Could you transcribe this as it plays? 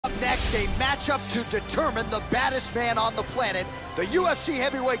A matchup to determine the baddest man on the planet. The UFC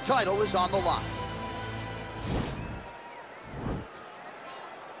heavyweight title is on the line.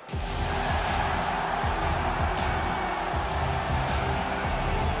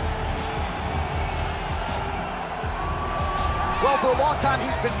 Well, for a long time,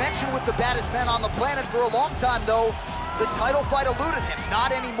 he's been mentioned with the baddest men on the planet. For a long time, though, the title fight eluded him.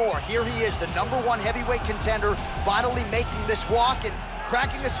 Not anymore. Here he is, the #1 heavyweight contender, finally making this walk and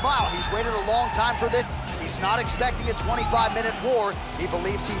cracking a smile. He's waited a long time for this. He's not expecting a 25-minute war. He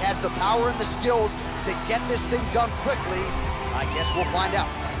believes he has the power and the skills to get this thing done quickly. I guess we'll find out.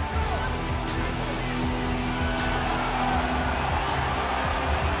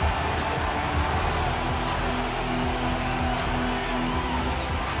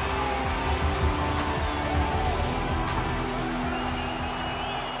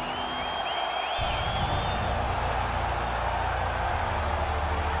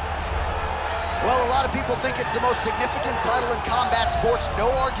 Well, a lot of people think it's the most significant title in combat sports.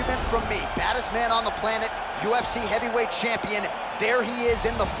 No argument from me. Baddest man on the planet, UFC heavyweight champion. There he is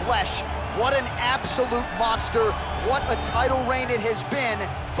in the flesh. What an absolute monster. What a title reign it has been.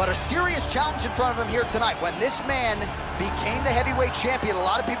 But a serious challenge in front of him here tonight. When this man became the heavyweight champion, a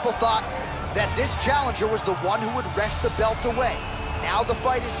lot of people thought that this challenger was the one who would wrest the belt away. Now the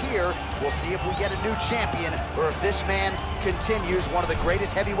fight is here. We'll see if we get a new champion or if this man continues one of the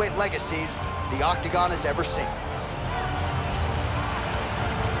greatest heavyweight legacies the Octagon has ever seen.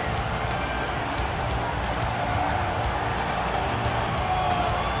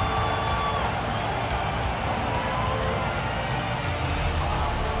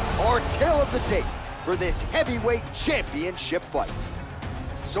 Our tale of the tape for this heavyweight championship fight.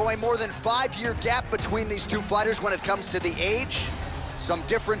 So a more than 5-year gap between these two fighters when it comes to the age. Some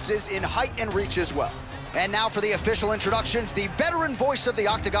differences in height and reach as well. And now for the official introductions, the veteran voice of the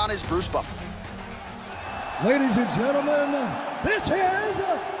Octagon is Bruce Buffer. Ladies and gentlemen, this is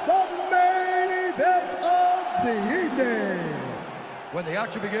the main event of the evening. When the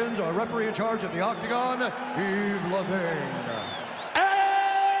action begins, our referee in charge of the Octagon, Yves Lavigne.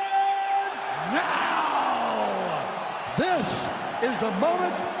 And now, this is the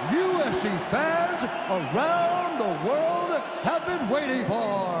moment UFC fans around the world have been waiting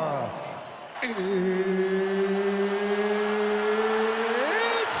for. It's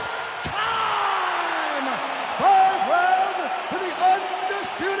time! 5 rounds for the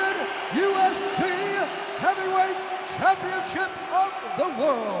undisputed UFC Heavyweight Championship of the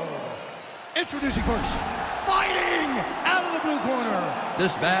world. Introducing first, fighting out of the blue corner.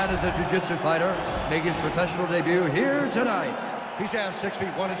 This man is a jiu-jitsu fighter, making his professional debut here tonight. He stands 6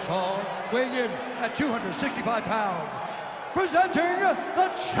 feet 1 inch tall, weighing in at 265 pounds. Presenting the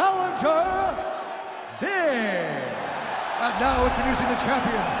challenger, Big. And now introducing the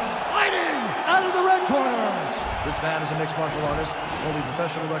champion, fighting out of the red corner. This man is a mixed martial artist, holding a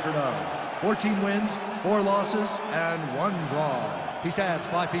professional record of 14 wins, 4 losses, and 1 draw. He stands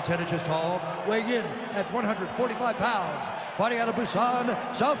 5 feet 10 inches tall, weighing in at 145 pounds. Fighting out of Busan,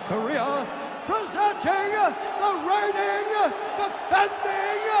 South Korea, presenting the reigning,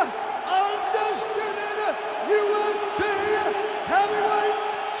 defending, undisputed UFC heavyweight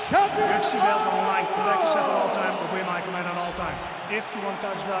champion. UFC belt online, protect yourself at all time, obey my command at all time. If you want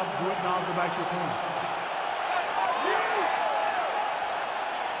touch love, do it now, go back to your corner.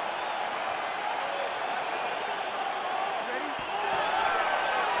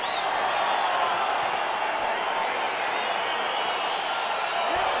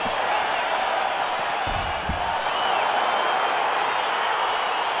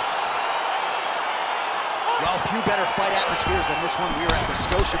 Well, few better fight atmospheres than this one. We are at the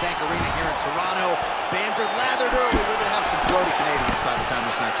Scotiabank Arena here in Toronto. Fans are lathered early. We're going to have some throaty Canadians by the time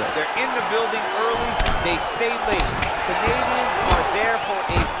this night's over. They're in the building early. They stay late. Canadians are there for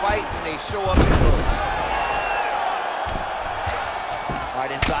a fight, and they show up in droves. All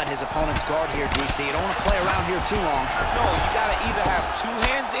right, inside his opponent's guard here, DC. You don't want to play around here too long. No, you got to either have 2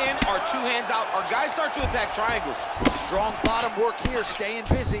 hands in or 2 hands out. Our guys start to attack triangles. Strong bottom work here, staying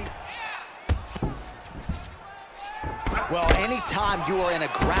busy. Well, anytime you are in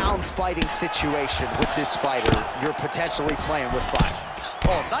a ground fighting situation with this fighter, you're potentially playing with fire.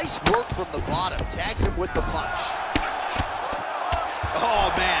 Oh, nice work from the bottom. Tags him with the punch. Oh,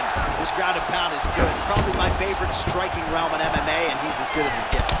 man, this ground and pound is good. Probably my favorite striking realm in MMA, and he's as good as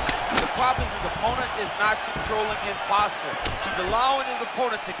it gets. The problem is his opponent is not controlling his posture. He's allowing his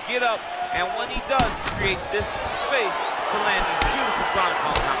opponent to get up, and when he does, he creates this space to land a beautiful ground and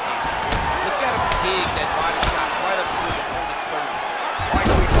pound knockdown. Look at him dig that body shot right up to his opponent's sternum. All right,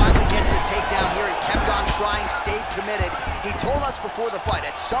 so he finally gets the takedown here. He kept on trying, stayed committed. He told us before the fight,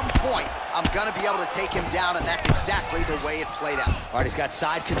 at some point, I'm gonna be able to take him down, and that's exactly the way it played out. All right, he's got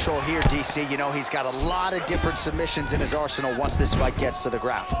side control here, DC. You know, he's got a lot of different submissions in his arsenal once this fight gets to the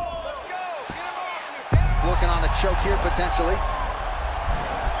ground. Let's go. Get him off you. Working on a choke here, potentially.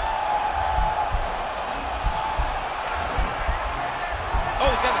 Oh,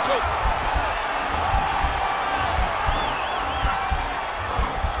 he's got a choke.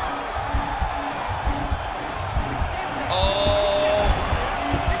 Oh.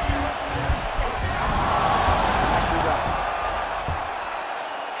 Nicely done.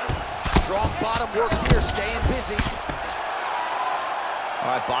 Strong bottom work here, staying busy.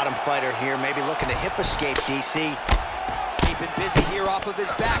 All right, bottom fighter here, maybe looking to hip escape, DC. Keeping busy here off of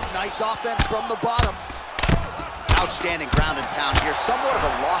his back. Nice offense from the bottom. Outstanding ground and pound here. Somewhat of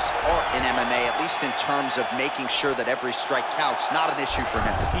a lost art in MMA, at least in terms of making sure that every strike counts. Not an issue for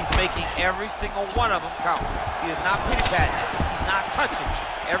him. He's making every single one of them count. He is not pity-patting it. He's not touching.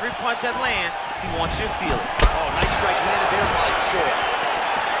 Every punch that lands, he wants you to feel it. Oh, nice strike landed there by Choi.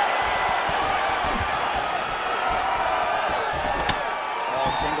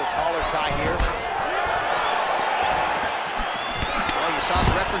 Oh, single collar tie here. Saw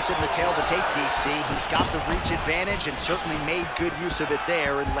us referencing the tail of the tape, DC. He's got the reach advantage and certainly made good use of it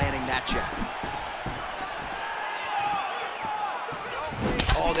there in landing that jab.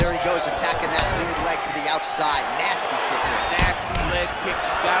 Oh, there he goes, attacking that lead leg to the outside. Nasty kick there. Nasty leg kick.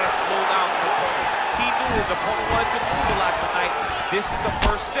 You gotta slow down the opponent. He knew his opponent wanted to move a lot tonight. This is the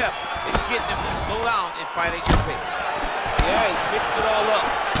first step in getting him to slow down and fight at your pace. Yeah, he mixed it all up.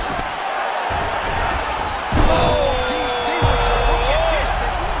 Oh, DC, would you look at this? The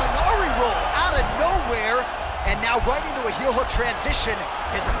Imanari roll out of nowhere. And now right into a heel hook transition.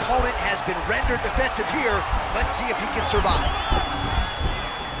 His opponent has been rendered defensive here. Let's see if he can survive.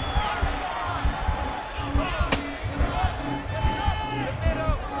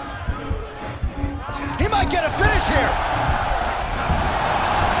 He might get a finish here.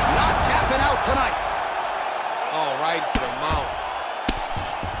 Not tapping out tonight. Oh, right to the mount.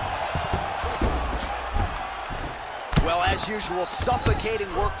 Well, as usual,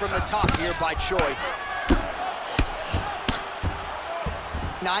 suffocating work from the top here by Choi.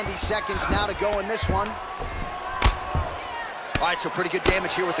 90 seconds now to go in this one. All right, so pretty good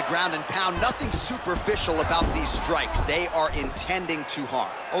damage here with the ground and pound. Nothing superficial about these strikes. They are intending to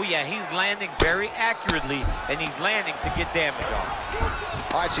harm. Oh, yeah, he's landing very accurately, and he's landing to get damage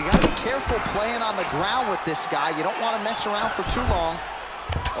off. All right, so you got to be careful playing on the ground with this guy. You don't want to mess around for too long.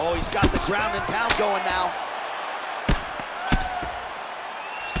 Oh, he's got the ground and pound going now.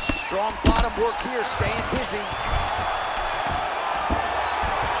 Strong bottom work here, staying busy.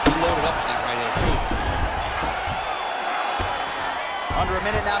 He loaded up with that right hand, too. Under a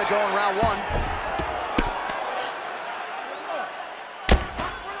minute now to go in round one.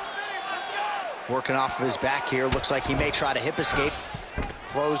 Working off of his back here. Looks like he may try to hip escape.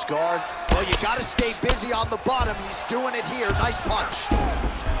 Close guard. Well, you got to stay busy on the bottom. He's doing it here. Nice punch.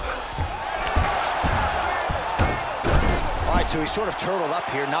 All right, so he's sort of turtled up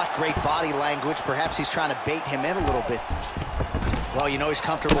here. Not great body language. Perhaps he's trying to bait him in a little bit. Well, you know he's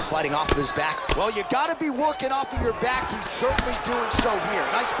comfortable fighting off of his back. Well, you got to be working off of your back. He's certainly doing so here.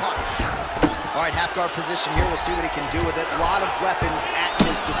 Nice punch. All right, half guard position here. We'll see what he can do with it. A lot of weapons at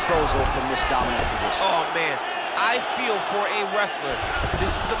his disposal from this dominant position. Oh, man. I feel for a wrestler, this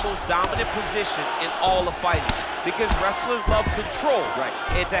is the most dominant position in all of fighting because wrestlers love control. Right.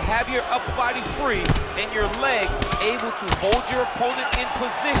 And to have your upper body free and your leg able to hold your opponent in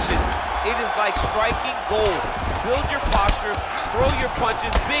position, it is like striking gold. Build your posture, throw your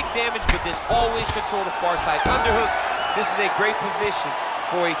punches, big damage, but then always control the far side underhook. This is a great position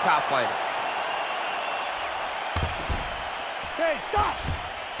for a top fighter. Hey, stop!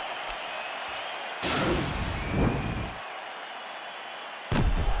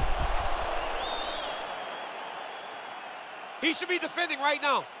 He should be defending right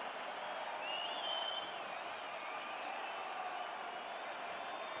now.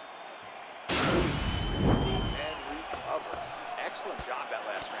 And recover. Excellent job that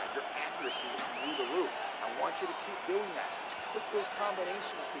last round. Your accuracy is through the roof. I want you to keep doing that. Put those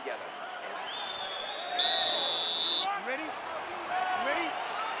combinations together. You ready? You ready?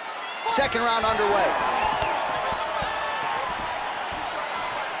 Second round underway.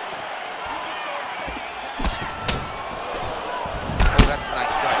 That's a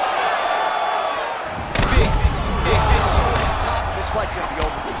nice strike. Big top. This fight's gonna be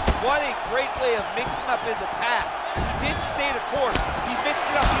over, DC. What a great way of mixing up his attack. He didn't stay the course. He mixed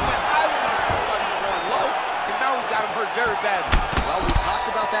it up. He went high when he thought he was going low. And now he's got him hurt very badly. Well, we talked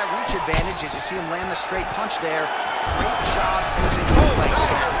about that reach advantage as you see him land the straight punch there. Great job using his length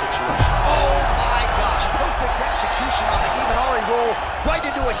in that situation. Oh my gosh, perfect execution on the Imanari roll, right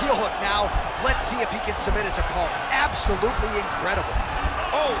into a heel hook now. Let's see if he can submit his opponent. Absolutely incredible.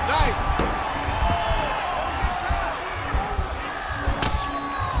 Oh, nice.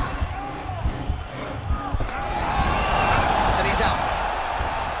 And he's out.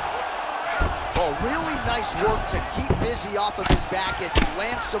 Oh, really nice work to keep Busy off of his back as he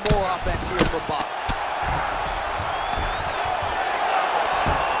lands some more offense here from Bob.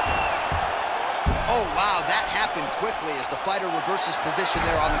 Oh, wow, that happened quickly as the fighter reverses position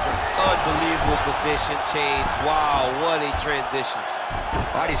there on the ground. Unbelievable position change. Wow, what a transition.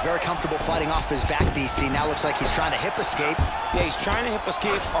 All right, he's very comfortable fighting off his back, DC. Now looks like he's trying to hip escape. Yeah, he's trying to hip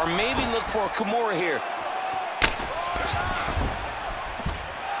escape or maybe look for a Kimura here.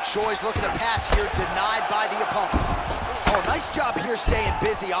 Shoy's looking to pass here, denied by the opponent. Oh, nice job here staying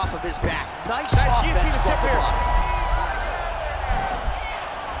Busy off of his back. Nice offense from the block.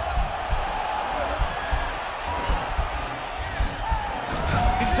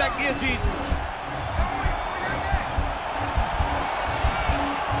 That guillotine.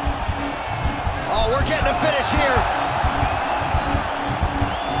 Oh, we're getting a finish here.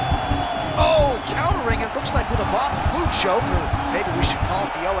 Oh, countering, it looks like with a Bob flu choke, or maybe we should call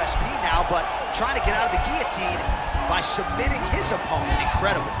it the OSP now, but trying to get out of the guillotine by submitting his opponent.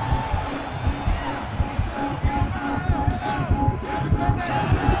 Incredible.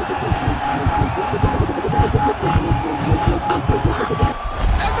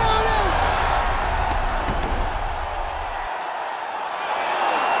 And there it is!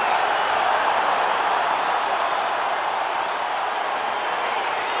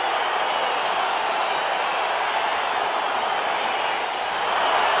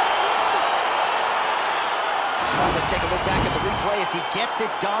 Let's take a look back at the replay as he gets it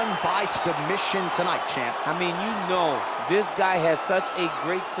done by submission tonight, champ. I mean, you know, this guy has such a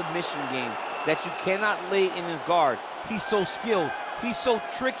great submission game that you cannot lay in his guard. He's so skilled, he's so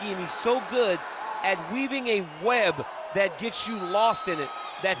tricky, and he's so good at weaving a web that gets you lost in it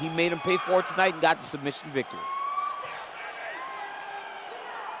that he made him pay for it tonight and got the submission victory.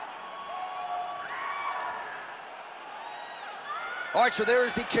 All right, so there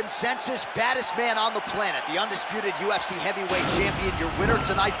is the consensus baddest man on the planet, the undisputed UFC heavyweight champion, your winner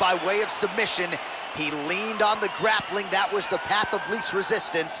tonight by way of submission. He leaned on the grappling. That was the path of least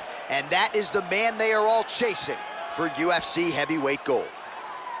resistance, and that is the man they are all chasing for UFC heavyweight gold.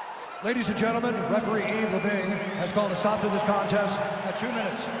 Ladies and gentlemen, referee Yves Leving has called a stop to this contest at 2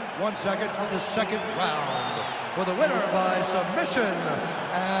 minutes, 1 second of the second round. For the winner by submission,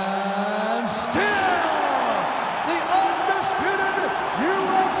 and still the undisputed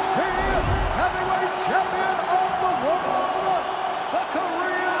UFC heavyweight champion of the world, the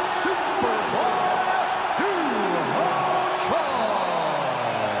Korean Superboy,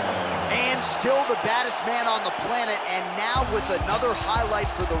 And still the baddest man on the planet, and now with another highlight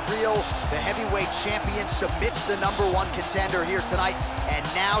for the real, the heavyweight champion submits the #1 contender here tonight, and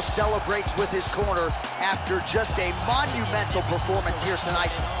now celebrates with his corner after just a monumental performance here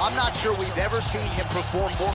tonight. I'm not sure we've ever seen him perform more